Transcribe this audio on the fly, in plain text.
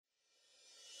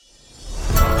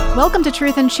Welcome to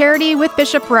Truth and Charity with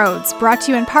Bishop Rhoades, brought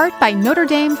to you in part by Notre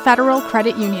Dame Federal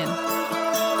Credit Union.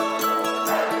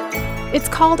 It's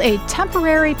called a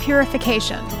temporary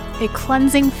purification, a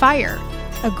cleansing fire,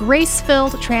 a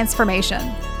grace-filled transformation.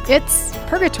 It's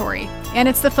purgatory, and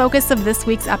it's the focus of this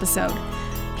week's episode.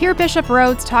 Hear Bishop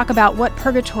Rhoades talk about what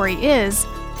purgatory is,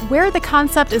 where the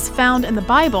concept is found in the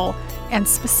Bible, and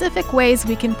specific ways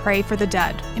we can pray for the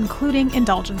dead, including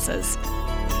indulgences.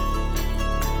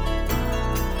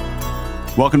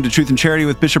 Welcome to Truth and Charity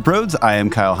with Bishop Rhoades. I am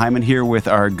Kyle Hyman here with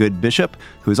our good bishop,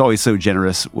 who is always so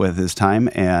generous with his time,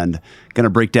 and going to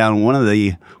break down one of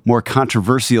the more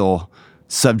controversial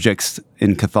subjects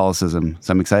in Catholicism.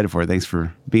 So I'm excited for it. Thanks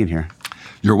for being here.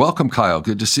 You're welcome, Kyle.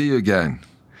 Good to see you again.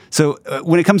 So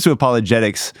when it comes to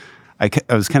apologetics, I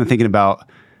was kind of thinking about,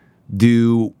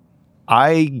 do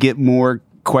I get more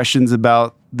questions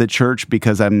about the church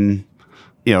because I'm,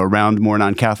 around more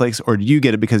non-Catholics, or do you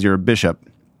get it because you're a bishop?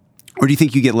 Or do you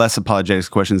think you get less apologetics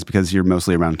questions because you're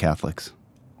mostly around Catholics?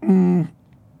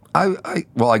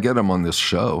 I get them on this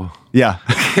show. Yeah,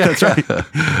 that's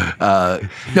right.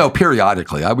 No,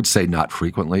 periodically. I would say not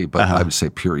frequently, but I would say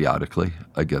periodically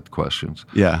I get questions.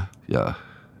 Yeah. Yeah.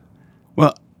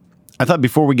 Well, I thought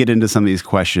before we get into some of these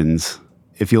questions,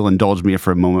 if you'll indulge me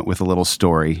for a moment with a little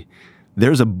story.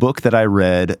 There's a book that I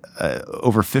read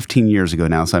over 15 years ago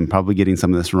now, so I'm probably getting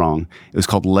some of this wrong. It was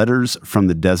called Letters from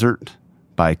the Desert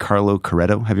by Carlo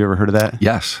Carretto. Have you ever heard of that?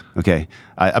 Yes. Okay.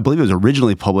 I believe it was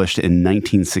originally published in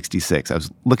 1966. I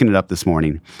was looking it up this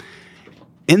morning.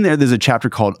 In there's a chapter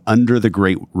called Under the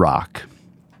Great Rock.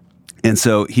 And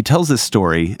so he tells this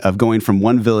story of going from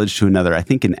one village to another, I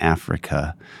think in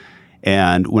Africa.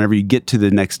 And whenever you get to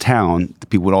the next town, the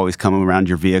people would always come around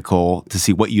your vehicle to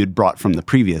see what you had brought from the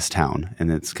previous town.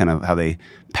 And it's kind of how they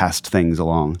passed things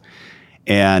along.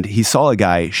 And he saw a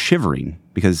guy shivering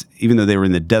because even though they were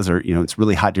in the desert, it's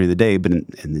really hot during the day, but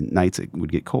in the nights it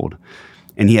would get cold.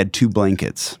 And he had 2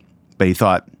 blankets. But he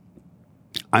thought,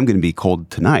 I'm going to be cold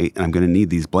tonight, and I'm going to need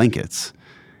these blankets.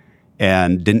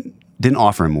 And didn't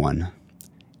offer him one.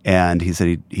 And he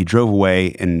said he drove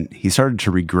away, and he started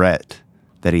to regret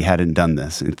that he hadn't done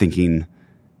this, and thinking,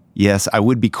 yes, I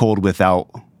would be cold without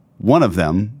one of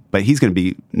them, but he's going to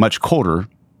be much colder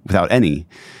without any.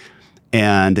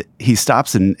 And he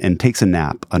stops and takes a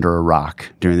nap under a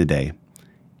rock during the day.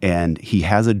 And he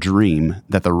has a dream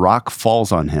that the rock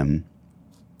falls on him,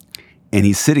 and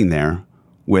he's sitting there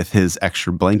with his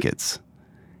extra blankets.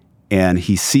 And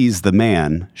he sees the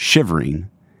man shivering,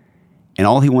 and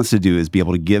all he wants to do is be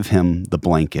able to give him the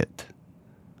blanket.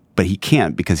 But he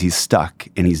can't because he's stuck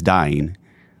and he's dying.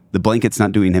 The blanket's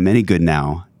not doing him any good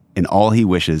now, and all he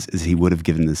wishes is he would have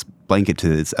given this blanket to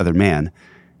this other man,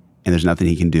 and there's nothing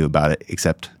he can do about it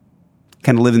except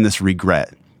kind of live in this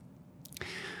regret.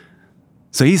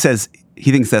 So he says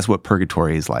he thinks that's what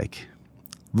purgatory is like.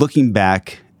 Looking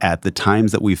back at the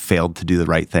times that we've failed to do the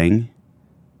right thing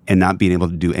and not being able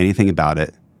to do anything about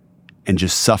it, and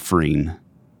just suffering,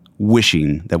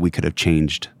 wishing that we could have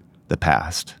changed the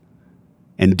past.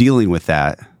 And dealing with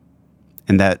that,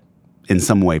 and that in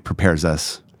some way prepares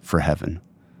us for heaven.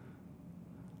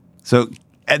 So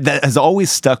that has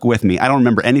always stuck with me. I don't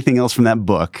remember anything else from that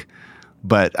book,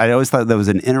 but I always thought that was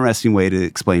an interesting way to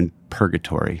explain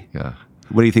purgatory. Yeah.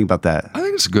 What do you think about that? I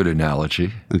think it's a good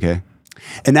analogy. Okay.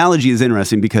 Analogy is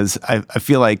interesting because I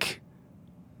feel like,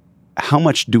 how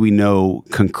much do we know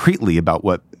concretely about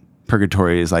what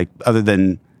purgatory is like, other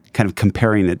than kind of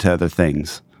comparing it to other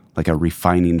things? Like a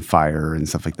refining fire and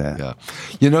stuff like that. Yeah.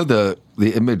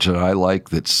 The image that I like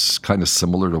that's kind of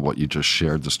similar to what you just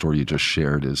shared, the story you just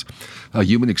shared, is a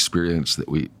human experience that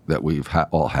we've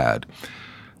all had.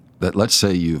 That, let's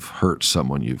say you've hurt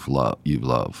someone you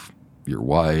love, your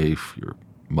wife, your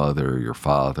mother, your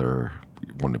father,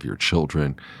 one of your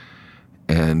children,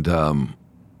 and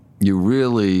you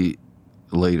really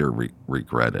later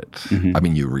regret it. Mm-hmm. I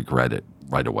mean, you regret it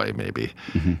right away maybe,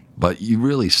 but you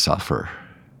really suffer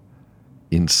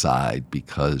inside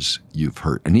because you've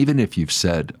hurt. And even if you've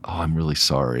said, oh, I'm really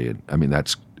sorry, and I mean,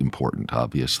 that's important,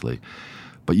 obviously,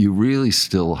 but you really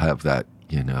still have that,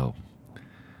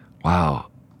 wow,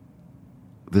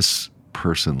 this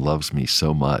person loves me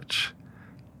so much,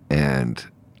 and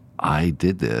I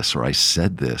did this, or I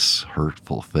said this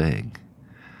hurtful thing.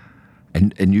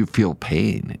 And you feel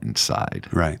pain inside.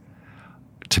 Right.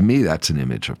 To me, that's an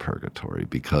image of purgatory,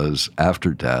 because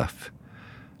after death,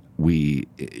 we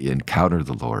encounter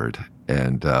the Lord,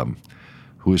 and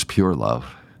who is pure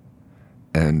love,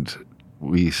 and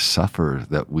we suffer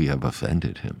that we have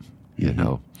offended him.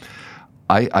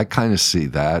 I kind of see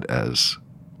that as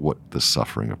what the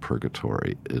suffering of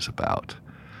purgatory is about.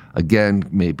 Again,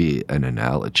 maybe an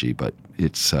analogy, but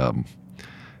it's a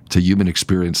human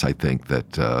experience, I think,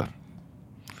 that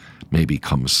maybe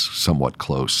comes somewhat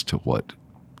close to what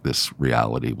this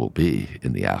reality will be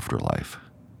in the afterlife.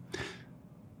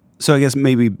 So I guess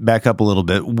maybe back up a little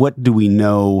bit. What do we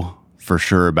know for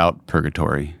sure about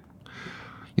purgatory?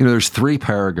 There's 3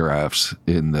 paragraphs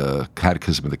in the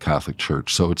Catechism of the Catholic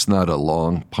Church, so it's not a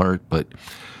long part, but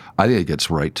I think it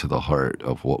gets right to the heart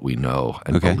of what we know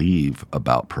and believe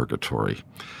about purgatory.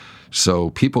 So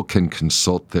people can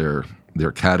consult their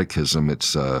catechism.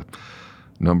 It's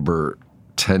number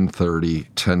 1030,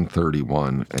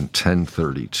 1031, and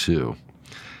 1032.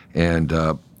 And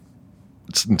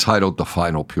it's entitled The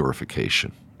Final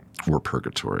Purification, or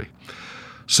Purgatory.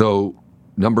 So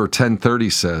number 1030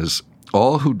 says,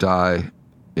 all who die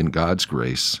in God's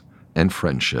grace and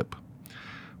friendship,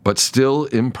 but still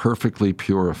imperfectly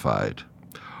purified,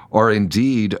 are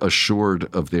indeed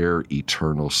assured of their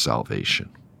eternal salvation.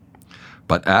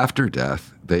 But after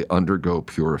death, they undergo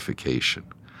purification,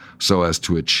 so as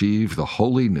to achieve the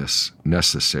holiness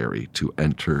necessary to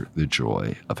enter the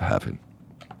joy of heaven.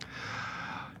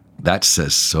 That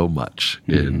says so much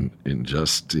in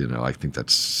just, I think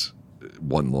that's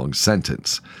one long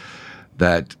sentence,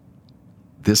 that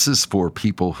this is for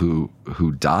people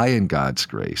who die in God's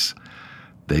grace.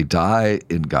 They die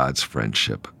in God's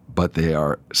friendship, but they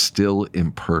are still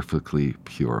imperfectly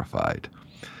purified.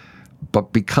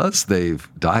 But because they've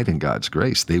died in God's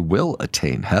grace, they will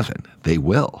attain heaven. They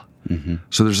will. Mm-hmm.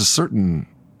 So there's a certain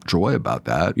joy about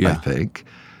that, I think.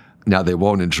 Now, they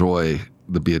won't enjoy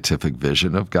the beatific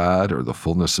vision of God or the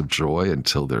fullness of joy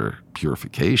until their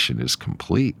purification is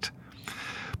complete.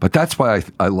 But that's why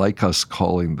I like us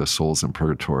calling the souls in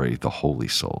purgatory the holy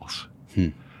souls,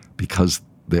 because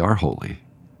they are holy.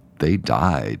 They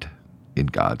died in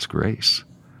God's grace,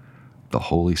 the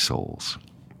holy souls.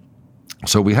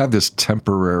 So we have this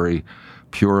temporary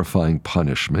purifying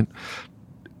punishment.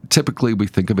 Typically, we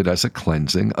think of it as a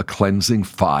cleansing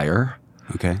fire.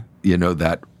 Okay.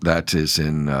 That is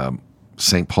in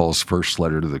St. Paul's first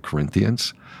letter to the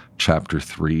Corinthians, chapter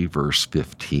 3, verse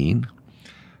 15.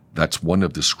 That's one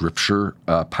of the scripture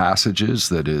passages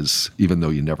that is, even though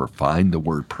you never find the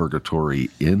word purgatory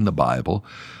in the Bible,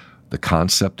 the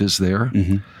concept is there.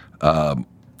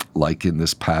 Like in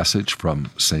this passage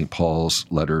from St. Paul's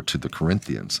letter to the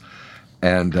Corinthians.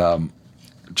 And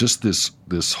just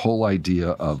this whole idea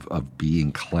of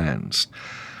being cleansed.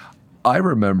 I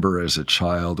remember as a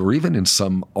child, or even in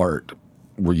some art,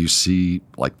 where you see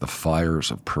like the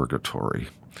fires of purgatory.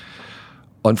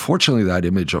 Unfortunately, that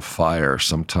image of fire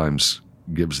sometimes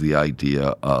gives the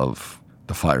idea of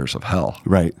the fires of hell.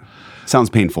 Right. Sounds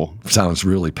painful. Sounds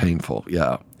really painful,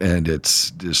 yeah. And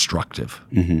it's destructive.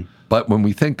 Mm-hmm. But when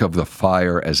we think of the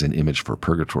fire as an image for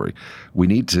purgatory, we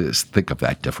need to think of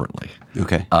that differently.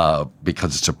 Okay.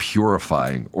 Because it's a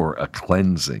purifying or a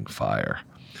cleansing fire.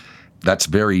 That's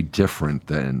very different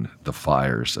than the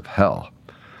fires of hell.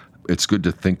 It's good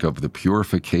to think of the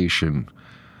purification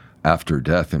after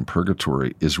death in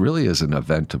purgatory is really as an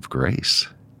event of grace.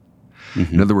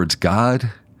 Mm-hmm. In other words,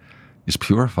 God is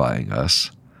purifying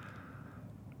us,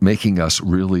 making us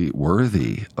really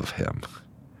worthy of Him.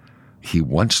 He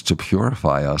wants to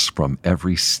purify us from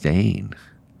every stain.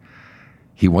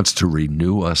 He wants to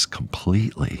renew us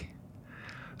completely.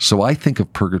 So I think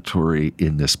of purgatory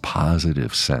in this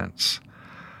positive sense,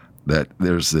 that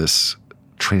there's this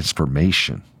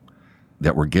transformation,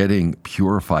 that we're getting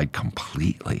purified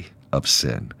completely of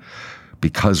sin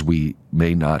because we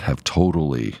may not have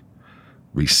totally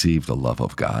received the love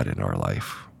of God in our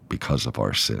life because of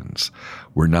our sins.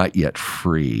 We're not yet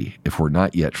free, if we're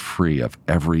not yet free of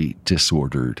every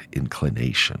disordered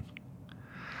inclination.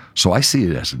 So I see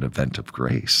it as an event of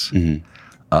grace.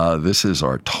 Mm-hmm. This is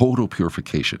our total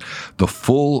purification, the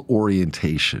full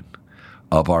orientation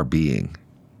of our being,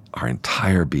 our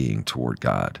entire being toward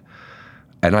God.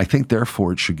 And I think,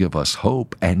 therefore, it should give us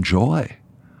hope and joy.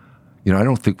 I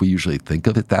don't think we usually think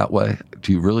of it that way.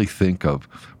 Do you really think of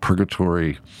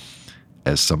purgatory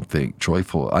as something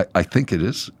joyful? I think it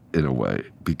is, in a way,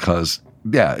 because,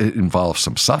 it involves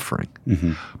some suffering.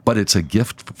 Mm-hmm. But it's a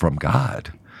gift from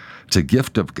God. It's a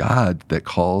gift of God that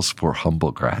calls for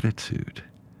humble gratitude.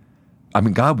 I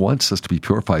mean, God wants us to be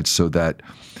purified so that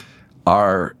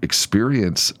our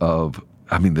experience of,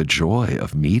 the joy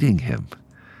of meeting Him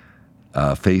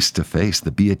face to face,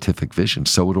 the beatific vision,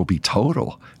 so it'll be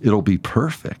total. It'll be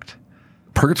perfect.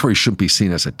 Purgatory shouldn't be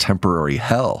seen as a temporary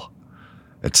hell.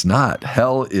 It's not.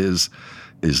 Hell is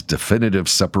definitive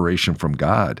separation from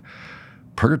God.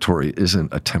 Purgatory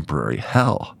isn't a temporary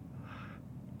hell.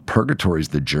 Purgatory is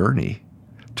the journey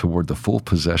toward the full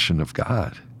possession of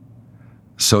God.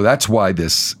 So that's why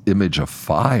this image of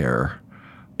fire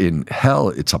in hell,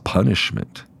 it's a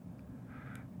punishment.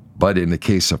 But in the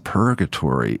case of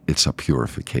purgatory, it's a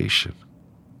purification.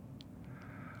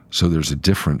 So there's a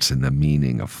difference in the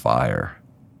meaning of fire.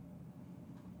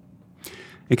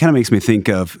 It kind of makes me think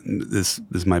of this.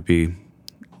 This might be a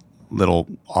little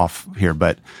off here,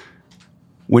 but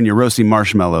when you're roasting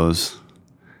marshmallows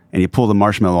and you pull the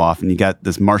marshmallow off and you got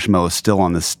this marshmallow still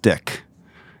on the stick,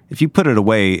 if you put it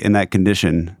away in that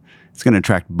condition, it's going to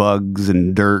attract bugs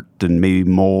and dirt and maybe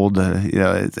mold.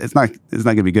 It's not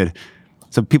going to be good.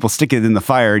 So people stick it in the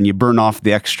fire and you burn off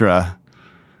the extra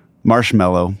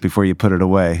marshmallow before you put it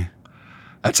away.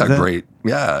 That's great.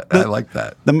 Yeah, I like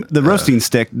that. The roasting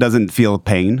stick doesn't feel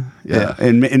pain. Yeah.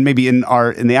 And maybe in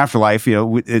the afterlife,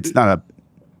 it's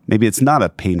not a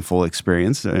painful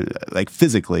experience, like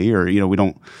physically, or we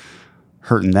don't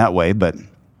hurt in that way. But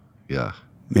yeah,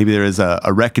 maybe there is a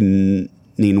reckoning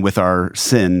with our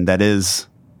sin that is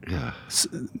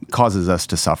causes us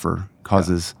to suffer.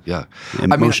 Causes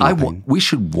emotional pain. We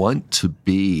should want to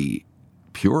be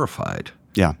purified.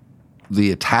 Yeah.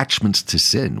 The attachments to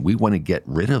sin, we want to get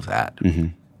rid of that.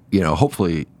 Mm-hmm.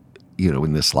 Hopefully,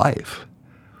 in this life.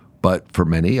 But for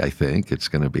many, I think it's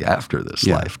going to be after this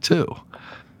life too.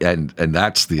 And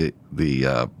that's the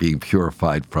being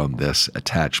purified from this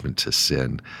attachment to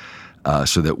sin,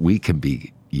 so that we can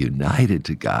be united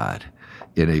to God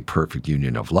in a perfect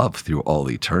union of love through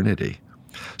all eternity.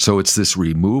 So it's this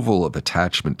removal of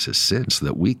attachment to sin so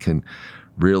that we can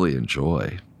really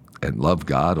enjoy and love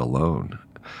God alone.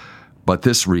 But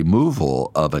this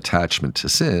removal of attachment to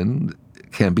sin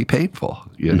can be painful.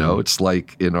 It's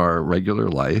like in our regular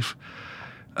life,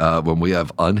 when we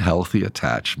have unhealthy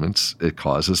attachments, it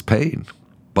causes pain.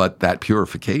 But that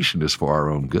purification is for our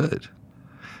own good.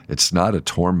 It's not a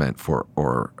torment for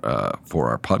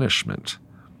our punishment.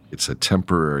 It's a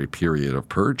temporary period of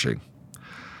purging,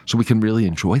 so we can really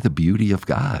enjoy the beauty of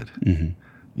God.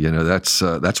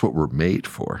 Mm-hmm. That's what we're made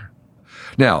for.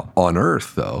 Now, on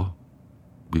earth, though,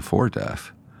 before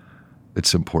death,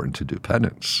 it's important to do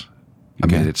penance.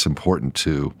 Okay. I mean, it's important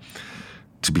to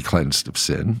be cleansed of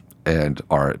sin and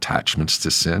our attachments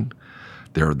to sin.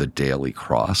 There are the daily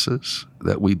crosses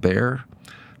that we bear.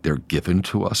 They're given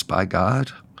to us by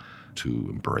God to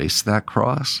embrace that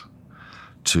cross,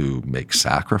 to make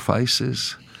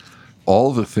sacrifices,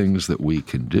 all the things that we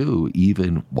can do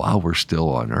even while we're still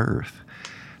on earth,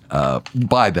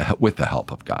 with the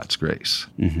help of God's grace.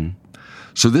 Mm-hmm.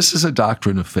 So this is a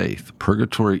doctrine of faith.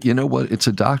 Purgatory, you know what? It's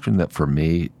a doctrine that for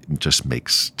me just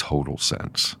makes total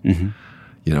sense. Mm-hmm.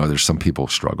 There's some people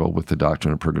struggle with the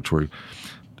doctrine of purgatory.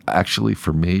 Actually,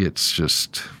 for me, it's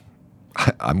just,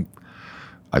 I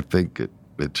think it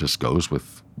just goes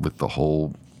with the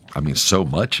whole, so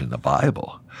much in the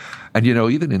Bible. And,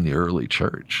 even in the early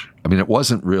church, it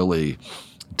wasn't really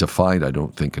defined, I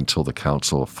don't think, until the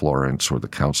Council of Florence or the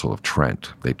Council of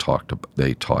Trent. They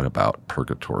taught about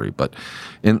purgatory. But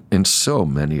in so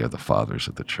many of the fathers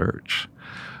of the church,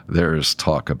 there's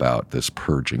talk about this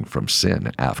purging from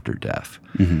sin after death.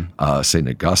 Mm-hmm. St.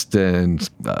 Augustine,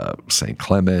 St.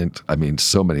 Clement,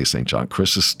 so many, St. John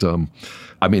Chrysostom.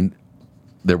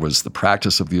 There was the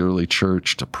practice of the early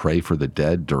church to pray for the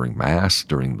dead during Mass,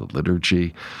 during the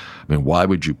liturgy. Why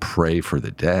would you pray for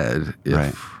the dead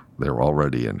if they're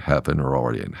already in heaven or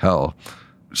already in hell?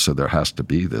 So there has to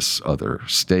be this other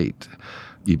state.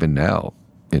 Even now,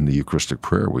 in the Eucharistic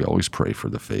prayer, we always pray for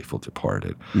the faithful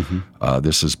departed. Mm-hmm.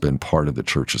 This has been part of the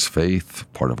church's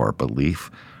faith, part of our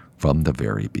belief from the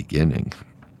very beginning.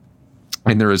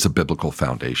 And there is a biblical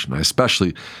foundation. I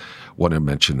especially want to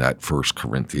mention that 1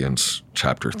 Corinthians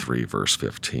chapter 3, verse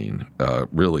 15.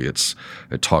 Really, it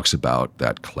talks about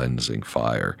that cleansing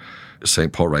fire.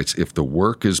 St. Paul writes, if the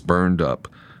work is burned up,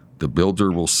 the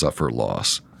builder will suffer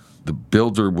loss. The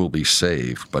builder will be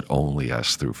saved, but only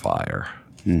as through fire.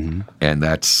 Mm-hmm. And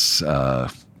that's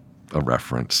a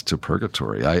reference to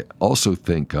purgatory. I also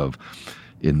think of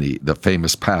in the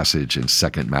famous passage in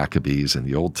 2 Maccabees in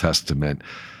the Old Testament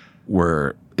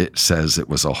where it says it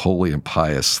was a holy and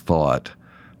pious thought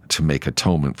to make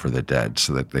atonement for the dead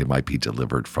so that they might be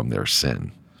delivered from their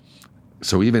sin.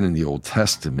 So even in the Old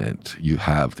Testament, you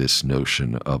have this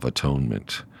notion of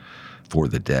atonement for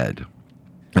the dead.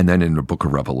 And then in the book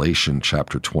of Revelation,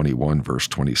 chapter 21, verse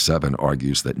 27,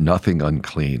 argues that nothing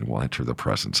unclean will enter the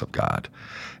presence of God.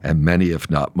 And many, if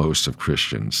not most, of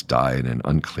Christians die in an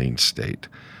unclean state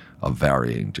of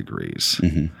varying degrees.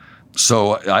 Mm-hmm.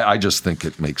 So I just think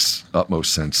it makes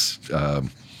utmost sense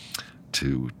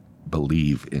to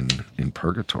believe in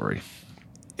purgatory.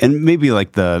 And maybe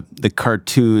like the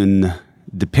cartoon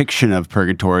depiction of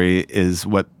purgatory is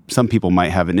what some people might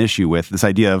have an issue with, this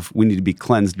idea of we need to be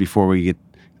cleansed before we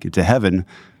get to heaven.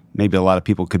 Maybe a lot of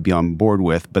people could be on board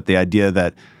with, but the idea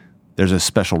that there's a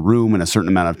special room and a certain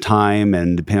amount of time,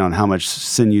 and depending on how much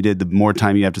sin you did, the more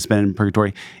time you have to spend in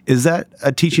purgatory. Is that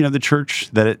a teaching of the church,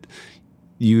 that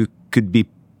you could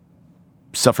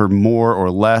suffer more or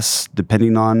less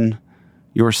depending on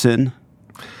your sin?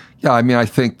 Yeah, I mean, I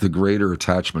think the greater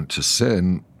attachment to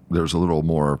sin, there's a little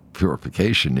more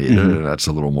purification needed, and that's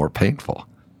a little more painful.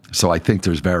 So I think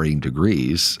there's varying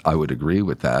degrees, I would agree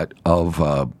with that,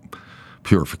 of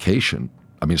purification.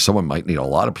 I mean, someone might need a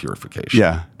lot of purification.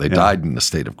 Yeah. They died in the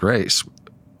state of grace.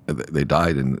 They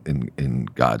died in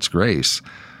God's grace,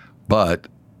 but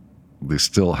they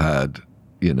still had,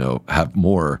 have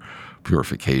more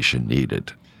purification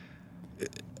needed.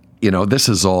 This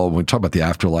is all, when we talk about the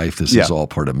afterlife, this is all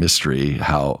part of mystery,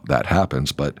 how that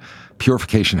happens, but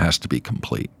purification has to be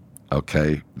complete,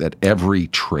 okay? That every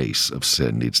trace of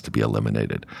sin needs to be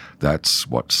eliminated. That's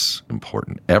what's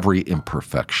important. Every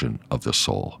imperfection of the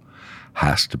soul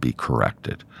has to be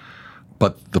corrected.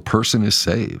 But the person is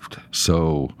saved.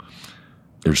 So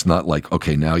there's not like,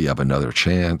 okay, now you have another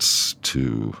chance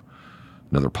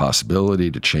another possibility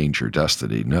to change your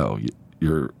destiny. No,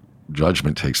 your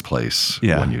judgment takes place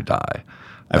when you die.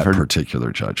 That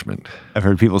particular judgment. I've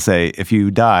heard people say, if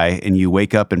you die and you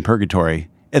wake up in purgatory,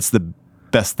 it's the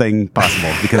best thing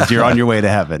possible because you're on your way to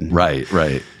heaven. Right.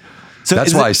 So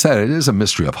that's why I said it is a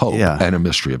mystery of hope and a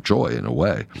mystery of joy in a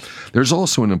way. There's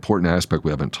also an important aspect we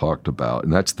haven't talked about,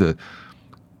 and that's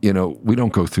we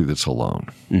don't go through this alone.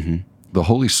 Mm-hmm. The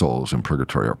holy souls in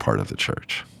purgatory are part of the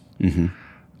church. Mm-hmm.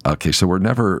 Okay, so we're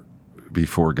never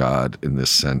before God in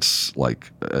this sense,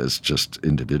 like as just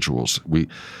individuals.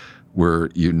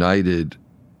 We're united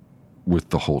with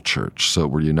the whole church. So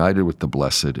we're united with the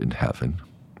blessed in heaven.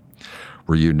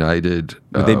 We're united.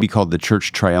 Would they be called the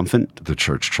Church Triumphant? The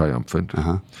Church Triumphant.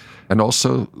 Uh-huh. And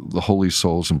also the holy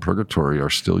souls in purgatory are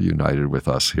still united with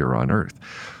us here on earth.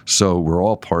 So we're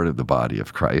all part of the body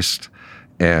of Christ,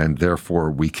 and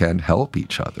therefore we can help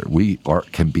each other. We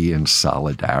can be in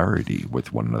solidarity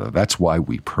with one another. That's why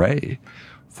we pray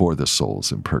for the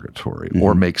souls in purgatory,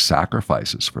 or make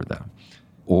sacrifices for them,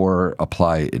 or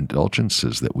apply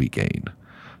indulgences that we gain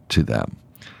to them.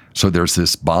 So there's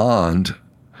this bond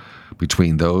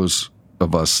between those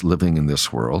of us living in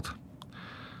this world,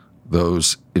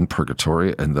 those in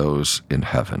purgatory, and those in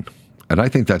heaven. And I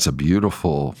think that's a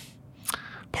beautiful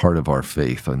part of our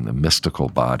faith and the mystical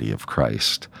body of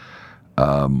Christ.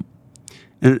 And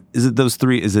is it those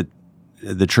three? Is it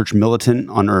the church militant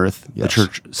on earth, the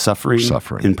church suffering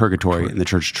in purgatory, and the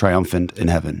church triumphant in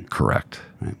heaven? Correct.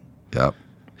 Right. Yep.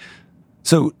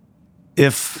 So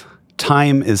if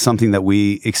time is something that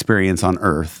we experience on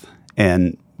earth,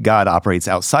 and God operates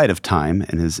outside of time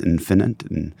and is infinite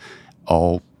and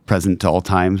all present to all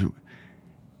times,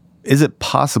 is it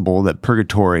possible that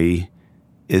purgatory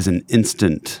is an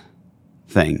instant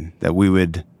thing, that we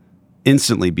would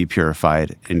instantly be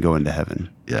purified and go into heaven?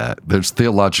 Yeah, there's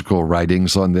theological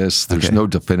writings on this. There's no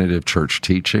definitive church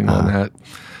teaching on that.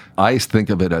 I think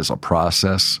of it as a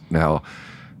process. Now,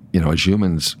 as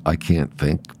humans, I can't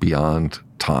think beyond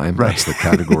time. Right. That's the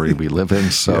category we live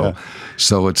in. So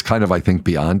it's kind of, I think,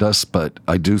 beyond us, but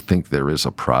I do think there is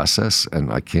a process,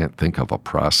 and I can't think of a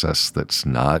process that's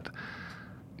not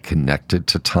connected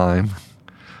to time.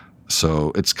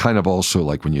 So it's kind of also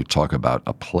like when you talk about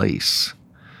a place.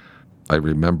 I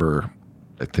remember,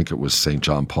 I think it was St.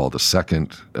 John Paul II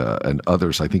and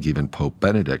others, I think even Pope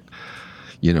Benedict,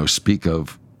 speak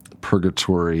of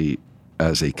purgatory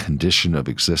as a condition of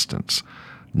existence,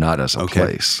 not as a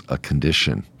place, a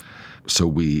condition. So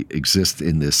we exist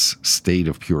in this state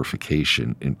of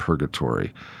purification in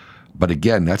purgatory. But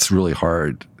again, that's really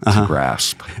hard to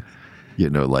grasp.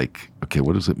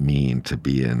 What does it mean to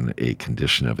be in a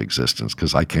condition of existence?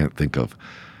 Because I can't think of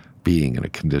being in a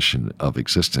condition of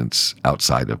existence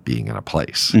outside of being in a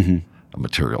place, a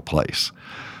material place.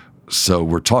 So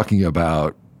we're talking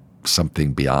about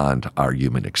something beyond our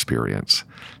human experience.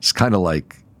 It's kind of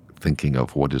like thinking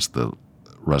of what is the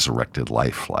resurrected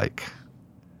life like.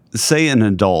 Say an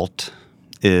adult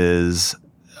is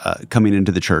coming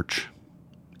into the church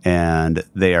and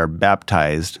they are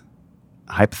baptized,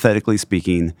 hypothetically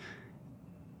speaking.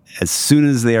 As soon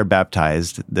as they are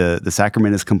baptized, the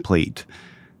sacrament is complete,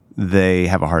 they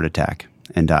have a heart attack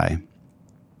and die.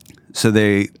 So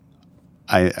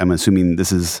I'm assuming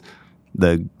this is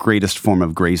the greatest form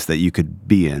of grace that you could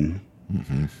be in.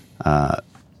 Mm-hmm.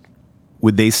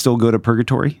 Would they still go to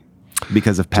purgatory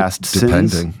because of past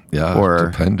sins?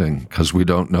 Depending, because we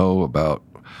don't know about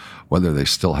whether they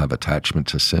still have attachment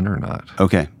to sin or not.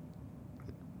 Okay.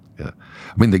 Yeah.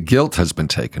 I mean, the guilt has been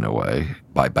taken away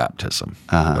by baptism.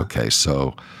 Okay,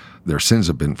 so their sins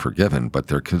have been forgiven, but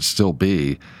there could still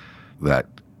be that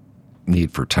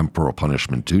need for temporal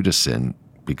punishment due to sin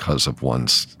because of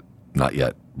one's not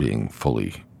yet being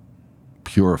fully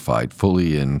purified,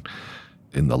 fully in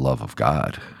the love of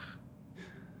God.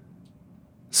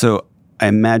 So I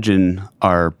imagine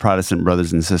our Protestant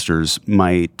brothers and sisters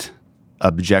might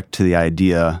object to the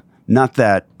idea, not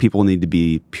that people need to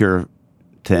be pure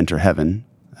to enter heaven,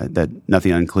 that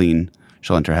nothing unclean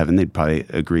shall enter heaven. They'd probably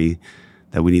agree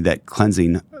that we need that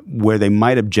cleansing. Where they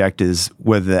might object is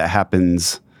whether that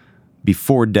happens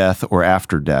before death or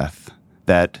after death,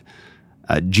 that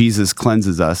Jesus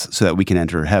cleanses us so that we can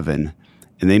enter heaven.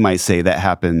 And they might say that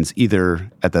happens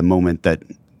either at the moment that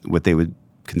what they would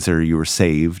consider you were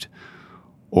saved,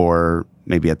 or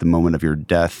maybe at the moment of your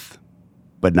death,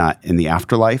 but not in the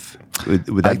afterlife. Would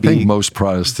that be? I think most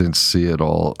Protestants see it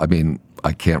all. I mean,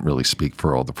 I can't really speak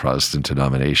for all the Protestant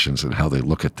denominations and how they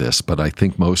look at this, but I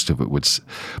think most of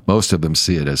them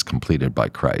see it as completed by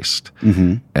Christ.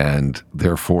 Mm-hmm. And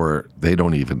therefore, they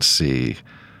don't even see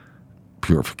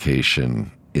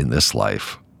purification in this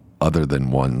life other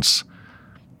than one's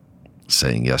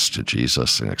saying yes to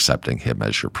Jesus and accepting him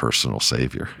as your personal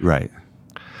Savior. Right.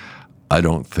 I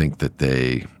don't think that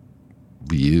they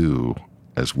view,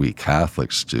 as we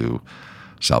Catholics do,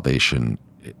 salvation,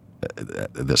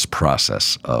 this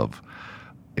process of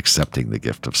accepting the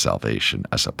gift of salvation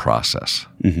as a process.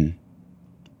 Mm-hmm.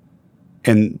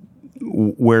 And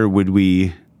where would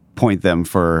we point them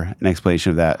for an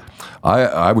explanation of that?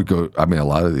 I would go, I mean, a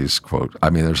lot of these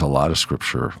there's a lot of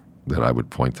scripture that I would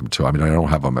point them to. I mean, I don't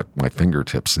have them at my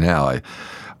fingertips now.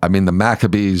 I mean, the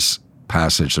Maccabees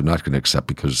passage, they're not going to accept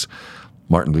because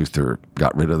Martin Luther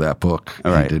got rid of that book.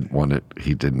 Right. He didn't want it.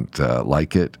 He didn't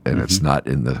like it, and it's not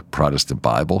in the Protestant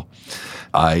Bible.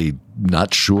 I'm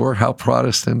not sure how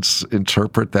Protestants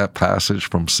interpret that passage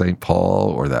from St.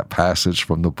 Paul or that passage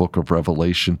from the book of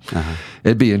Revelation.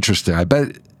 It'd be interesting. I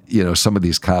bet some of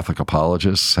these Catholic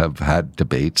apologists have had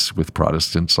debates with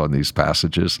Protestants on these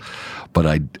passages, but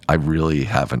I really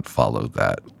haven't followed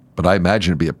that. But I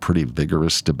imagine it'd be a pretty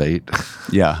vigorous debate.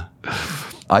 Yeah.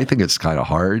 I think it's kind of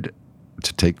hard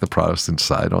to take the Protestant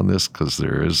side on this because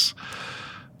there is,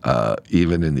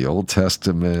 even in the Old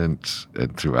Testament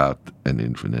and throughout, and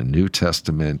even in the New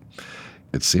Testament,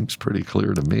 it seems pretty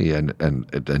clear to me,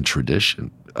 and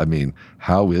tradition. I mean,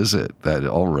 how is it that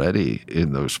already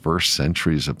in those first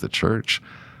centuries of the church,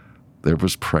 there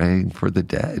was praying for the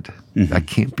dead? Mm-hmm. That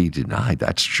can't be denied.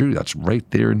 That's true. That's right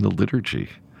there in the liturgy.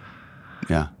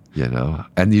 Yeah.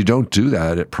 And you don't do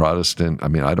that at Protestant. I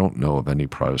mean, I don't know of any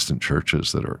Protestant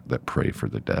churches that pray for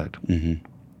the dead. Mm-hmm.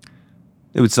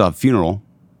 It would still have funeral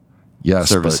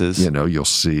services. But, you'll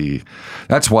see.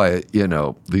 That's why,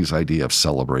 these idea of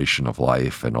celebration of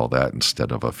life and all that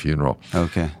instead of a funeral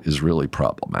is really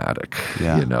problematic.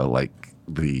 Yeah.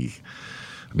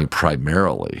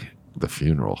 Primarily the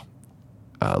funeral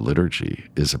liturgy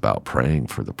is about praying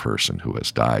for the person who has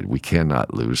died. We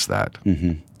cannot lose that.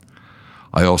 Mm-hmm.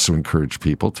 I also encourage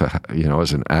people to,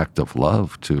 as an act of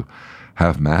love, to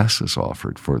have masses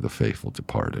offered for the faithful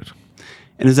departed.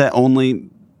 And is that only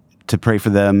to pray for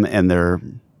them and their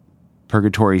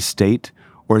purgatory state?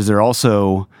 Or is there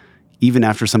also, even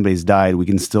after somebody's died, we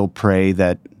can still pray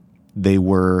that they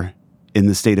were in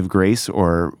the state of grace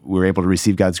or were able to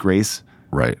receive God's grace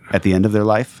right at the end of their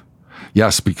life?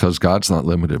 Yes, because God's not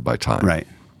limited by time. Right.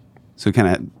 So it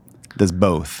kind of does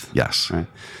both. Yes. Right.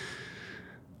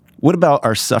 What about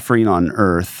our suffering on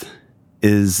earth?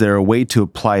 Is there a way to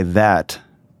apply that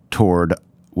toward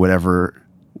whatever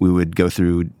we would go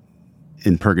through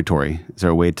in purgatory? Is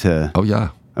there a way to... Oh, yeah.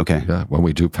 Okay. Yeah, when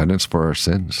we do penance for our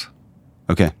sins.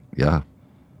 Okay. Yeah.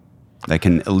 That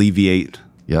can alleviate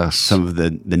yes. some of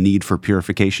the need for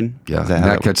purification? Yeah, and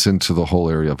that gets into the whole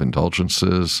area of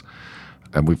indulgences.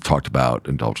 And we've talked about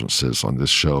indulgences on this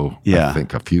show, I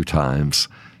think, a few times.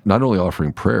 Not only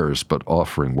offering prayers, but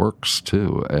offering works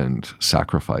too, and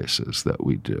sacrifices that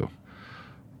we do.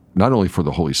 Not only for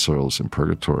the holy souls in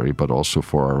purgatory, but also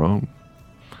for our own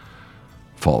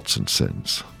faults and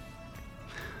sins.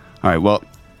 All right, well,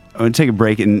 I'm going to take a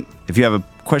break. And if you have a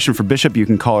question for Bishop, you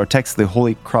can call or text the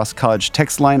Holy Cross College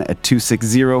text line at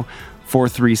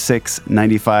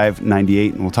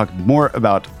 260-436-9598. And we'll talk more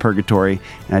about purgatory.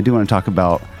 And I do want to talk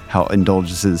about how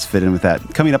indulgences fit in with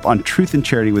that. Coming up on Truth and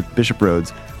Charity with Bishop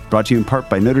Rhoades, brought to you in part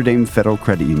by Notre Dame Federal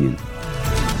Credit Union.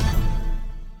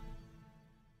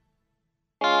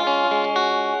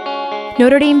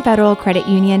 Notre Dame Federal Credit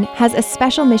Union has a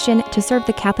special mission to serve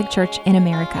the Catholic Church in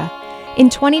America.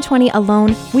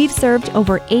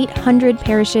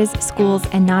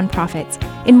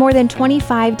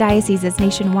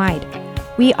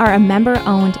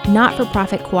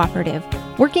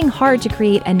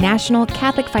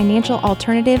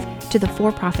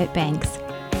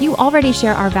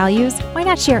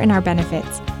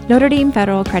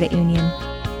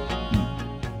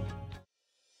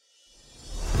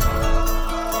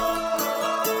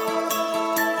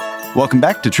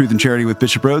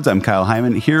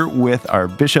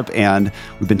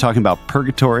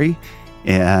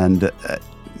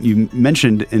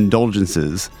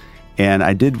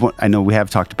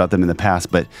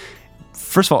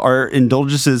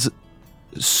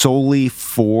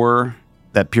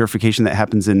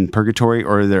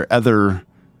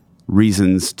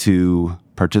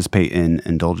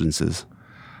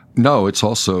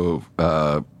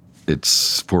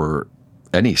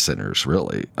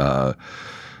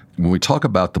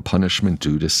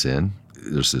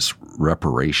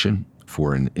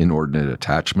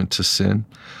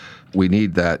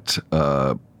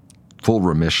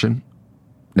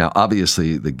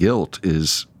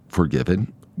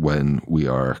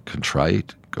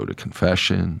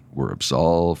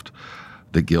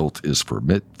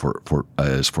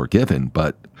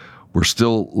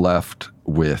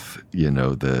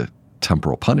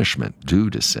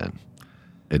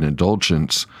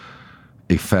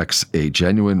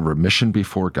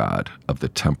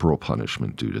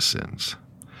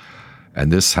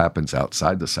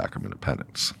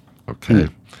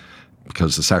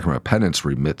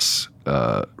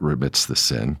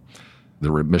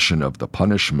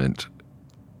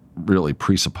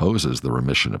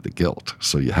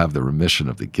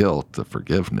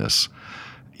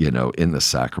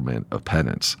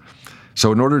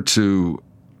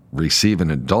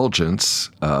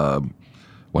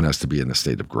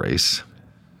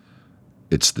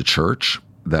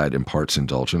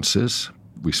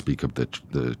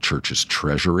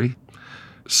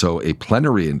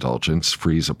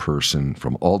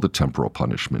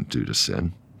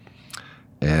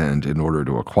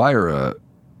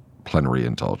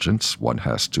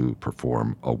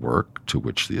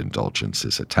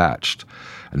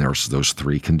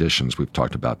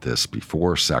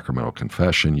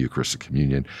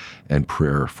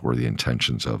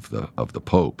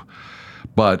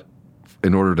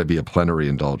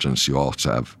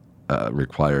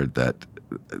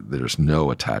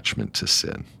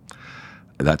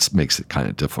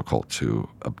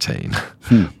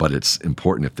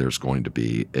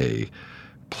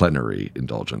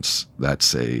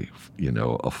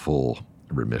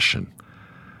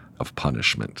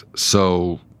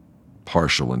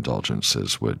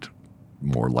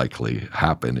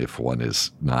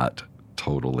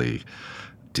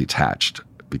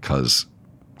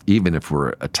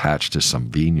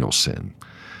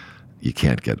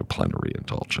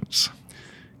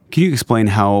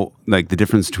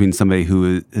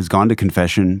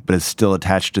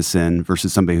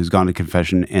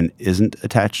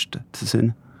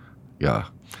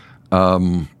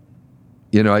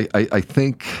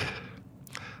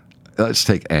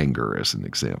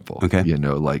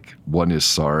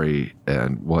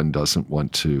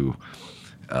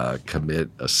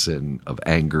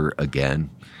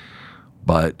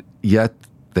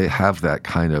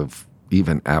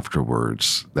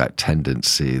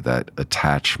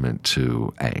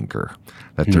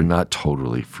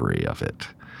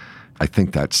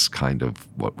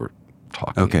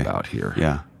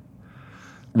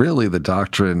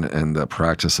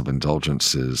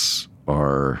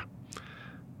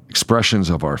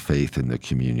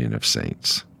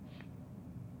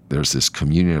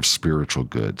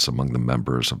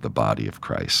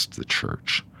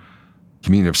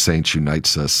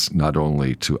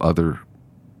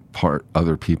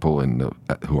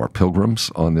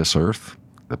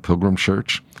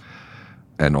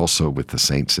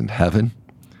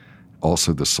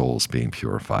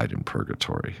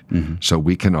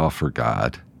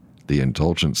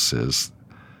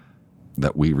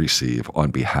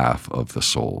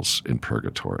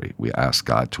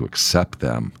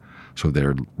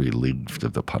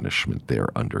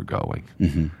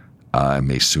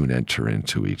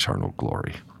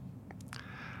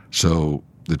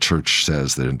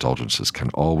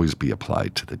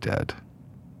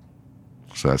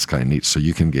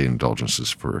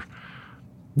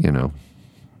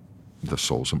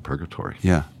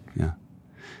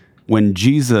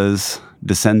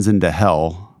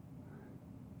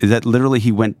 Is that literally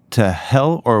he went to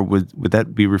hell, or would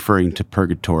that be referring to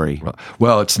purgatory?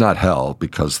 Well, it's not hell,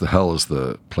 because the hell is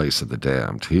the place of the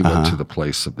damned. He went to the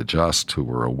place of the just who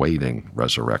were awaiting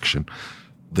resurrection.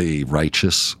 The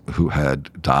righteous who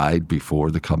had died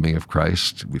before the coming of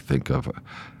Christ. We think of,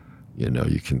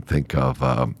 you can think of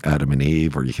Adam and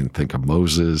Eve, or you can think of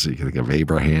Moses, you can think of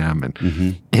Abraham.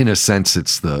 And in a sense,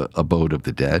 it's the abode of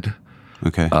the dead.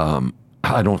 Okay.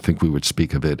 I don't think we would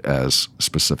speak of it as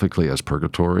specifically as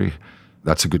purgatory.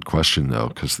 That's a good question, though,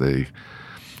 because they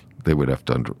would have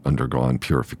to undergone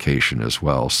purification as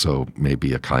well, so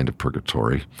maybe a kind of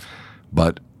purgatory.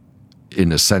 But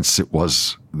in a sense, it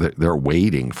was they're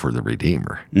waiting for the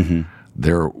Redeemer.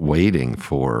 They're waiting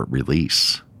for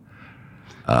release.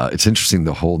 It's interesting,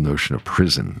 the whole notion of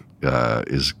prison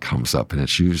comes up, and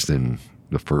it's used in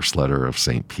the first letter of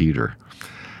St. Peter.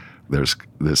 There's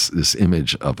this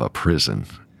image of a prison,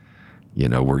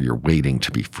 where you're waiting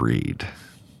to be freed.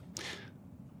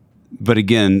 But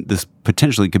again, this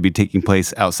potentially could be taking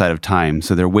place outside of time,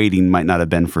 so their waiting might not have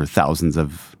been for thousands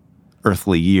of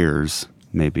earthly years,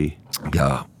 maybe.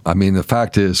 Yeah. I mean, the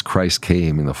fact is, Christ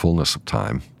came in the fullness of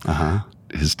time.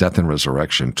 His death and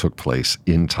resurrection took place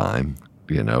in time,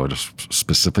 at a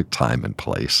specific time and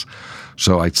place.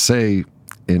 So I'd say,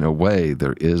 in a way,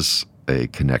 there is a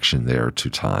connection there to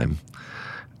time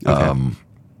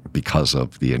because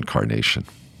of the incarnation.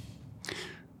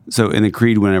 So in the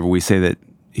Creed, whenever we say that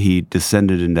he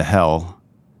descended into hell,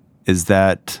 is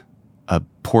that a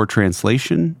poor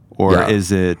translation, or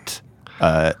is it...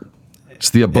 it's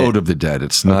the abode of the dead.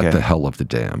 It's not the hell of the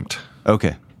damned.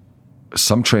 Okay.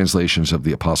 Some translations of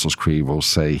the Apostles' Creed will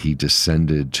say he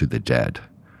descended to the dead.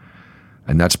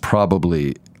 And that's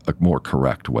probably a more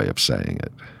correct way of saying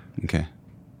it. Okay.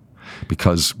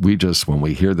 Because when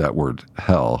we hear that word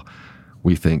hell,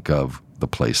 we think of the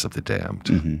place of the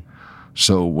damned.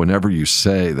 So whenever you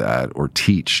say that or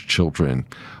teach children,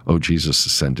 Jesus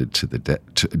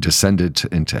descended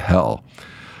into hell,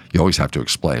 you always have to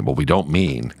explain, well, we don't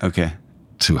mean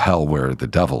to hell where the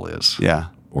devil is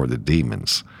or the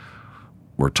demons.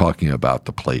 We're talking about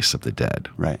the place of the dead.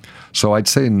 Right. So I'd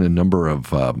say in a number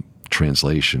of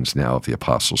translations now of the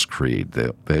Apostles' Creed,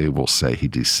 they will say he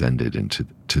descended into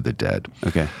the dead.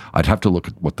 Okay. I'd have to look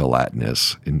at what the Latin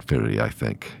is, inferi, I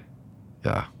think.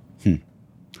 Yeah.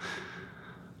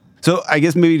 So I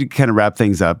guess maybe to kind of wrap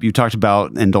things up, you talked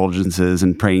about indulgences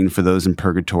and praying for those in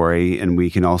purgatory, and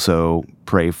we can also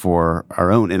pray for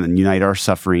our own and unite our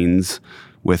sufferings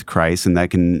with Christ, and that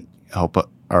can help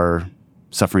our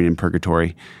suffering in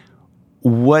purgatory.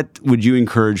 What would you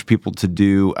encourage people to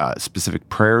do, specific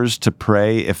prayers to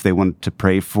pray if they want to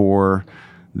pray for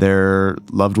their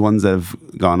loved ones that have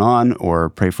gone on,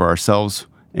 or pray for ourselves?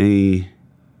 Any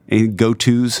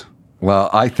go-tos?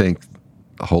 Well, I think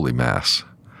Holy Mass.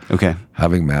 Okay.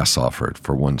 Having Mass offered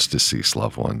for one's deceased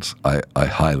loved ones. I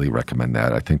highly recommend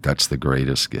that. I think that's the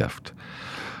greatest gift.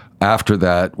 After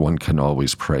that, one can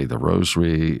always pray the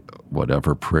Rosary,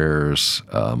 whatever prayers.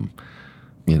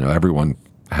 Everyone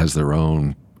has their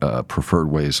own preferred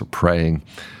ways of praying,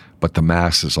 but the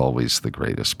Mass is always the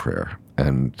greatest prayer.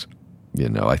 And,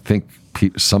 I think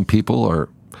some people are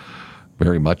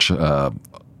very much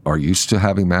are used to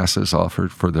having Masses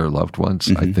offered for their loved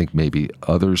ones. I think maybe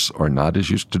others are not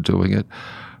as used to doing it.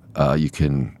 You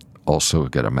can also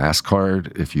get a Mass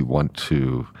card if you want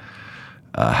to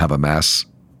have a Mass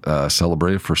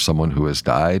celebrated for someone who has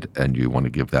died, and you want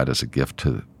to give that as a gift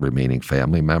to remaining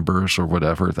family members or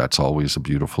whatever. That's always a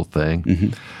beautiful thing.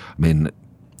 I mean,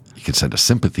 you can send a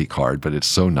sympathy card, but it's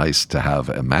so nice to have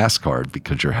a Mass card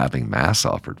because you're having Mass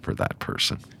offered for that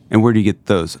person. And where do you get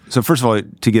those? So first of all,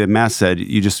 to get a Mass said,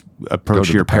 you just approach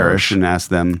your parish and ask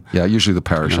them. Yeah, usually the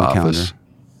parish office.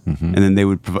 And then they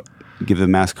would give the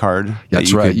Mass card.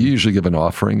 That's right. You usually give an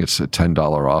offering. It's a $10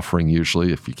 offering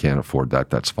usually. If you can't afford that,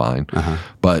 that's fine.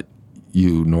 But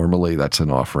normally that's an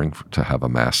offering to have a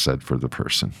Mass said for the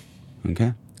person.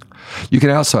 Okay. You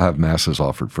can also have Masses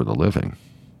offered for the living,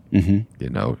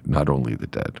 not only the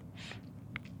dead.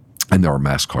 And there are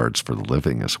Mass cards for the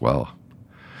living as well.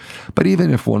 But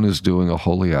even if one is doing a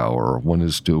holy hour, or one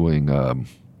is doing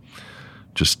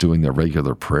just doing their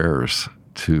regular prayers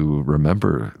to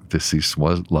remember deceased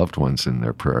loved ones in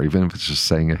their prayer, even if it's just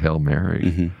saying a Hail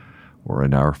Mary or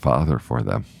an Our Father for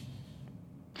them.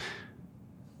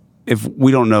 If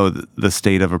we don't know the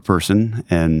state of a person,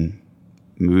 and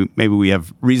maybe we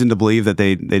have reason to believe that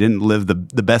they didn't live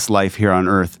the best life here on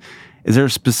earth, is there a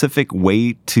specific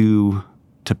way to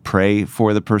pray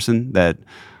for the person that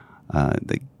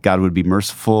God would be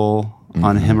merciful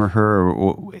on him or her,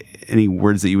 or any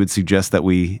words that you would suggest that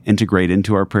we integrate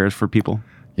into our prayers for people?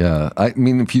 Yeah. I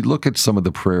mean, if you look at some of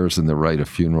the prayers in the rite of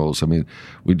funerals, I mean,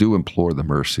 we do implore the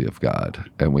mercy of God,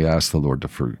 and we ask the Lord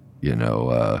to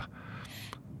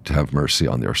have mercy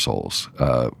on their souls.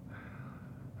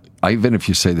 Even if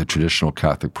you say the traditional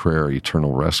Catholic prayer,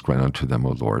 eternal rest grant unto them,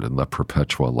 O Lord, and let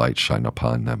perpetual light shine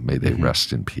upon them. May they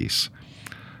rest in peace.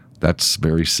 That's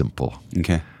very simple.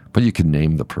 Okay. But you can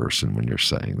name the person when you're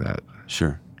saying that.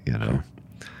 Sure. Sure.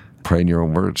 Pray in your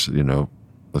own words,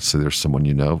 Let's say there's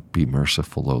someone be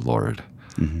merciful, O Lord,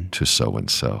 to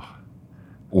so-and-so.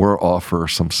 Or offer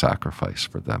some sacrifice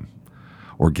for them.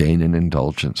 Or gain an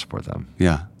indulgence for them.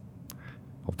 Yeah.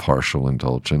 A partial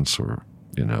indulgence or,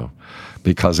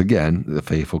 because again, the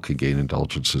faithful can gain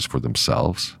indulgences for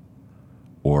themselves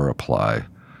or apply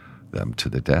them to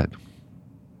the dead.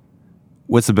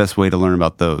 What's the best way to learn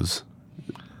about those?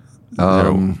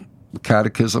 The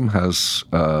Catechism has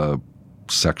a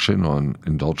section on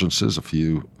indulgences. It's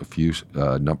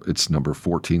number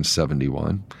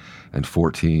 1471 and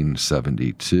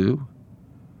 1472,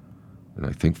 and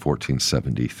I think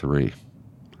 1473.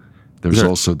 There's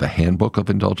also the Handbook of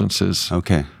Indulgences.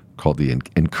 Okay. Called the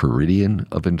Enchiridion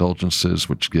of Indulgences,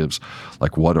 which gives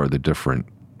what are the different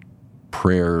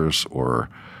prayers or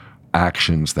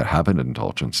actions that have an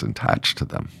indulgence attached to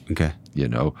them. Okay.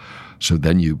 So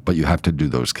then you have to do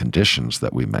those conditions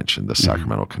that we mentioned, the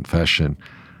sacramental confession,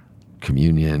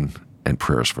 communion, and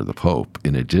prayers for the Pope,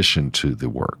 in addition to the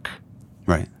work.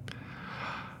 Right.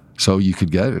 So you could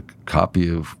get a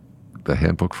copy of the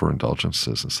Handbook for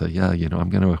Indulgences and say,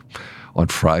 on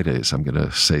Fridays, I'm going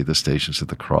to say the Stations of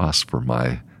the Cross for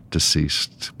my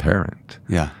deceased parent.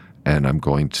 Yeah. And I'm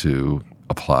going to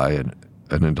apply an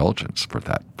indulgence for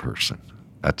that person.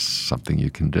 That's something you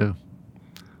can do.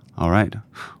 All right.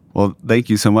 Well, thank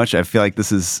you so much. I feel like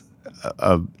this is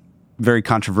a very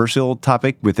controversial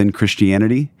topic within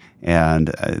Christianity, and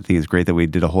I think it's great that we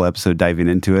did a whole episode diving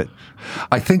into it.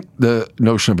 I think the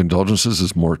notion of indulgences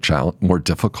is more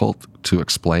difficult to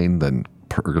explain than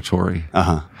purgatory,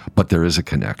 but there is a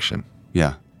connection.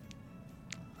 Yeah.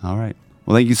 All right.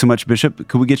 Well, thank you so much, Bishop.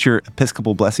 Could we get your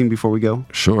Episcopal blessing before we go?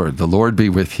 Sure. The Lord be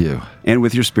with you. And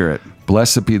with your spirit.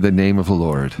 Blessed be the name of the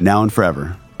Lord. Now and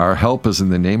forever. Our help is in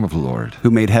the name of the Lord. Who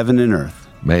made heaven and earth.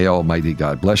 May Almighty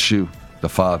God bless you, the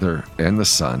Father, and the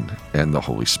Son, and the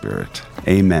Holy Spirit.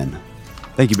 Amen.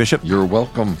 Thank you, Bishop. You're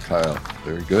welcome, Kyle.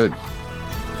 Very good.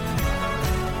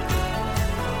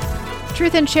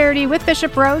 Truth and Charity with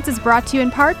Bishop Rhoades is brought to you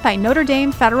in part by Notre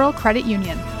Dame Federal Credit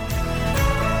Union.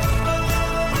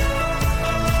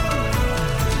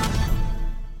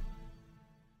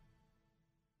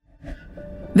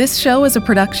 This show is a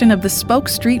production of the Spoke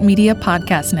Street Media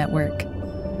Podcast Network.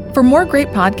 For more great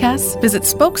podcasts, visit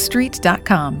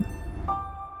spokestreet.com.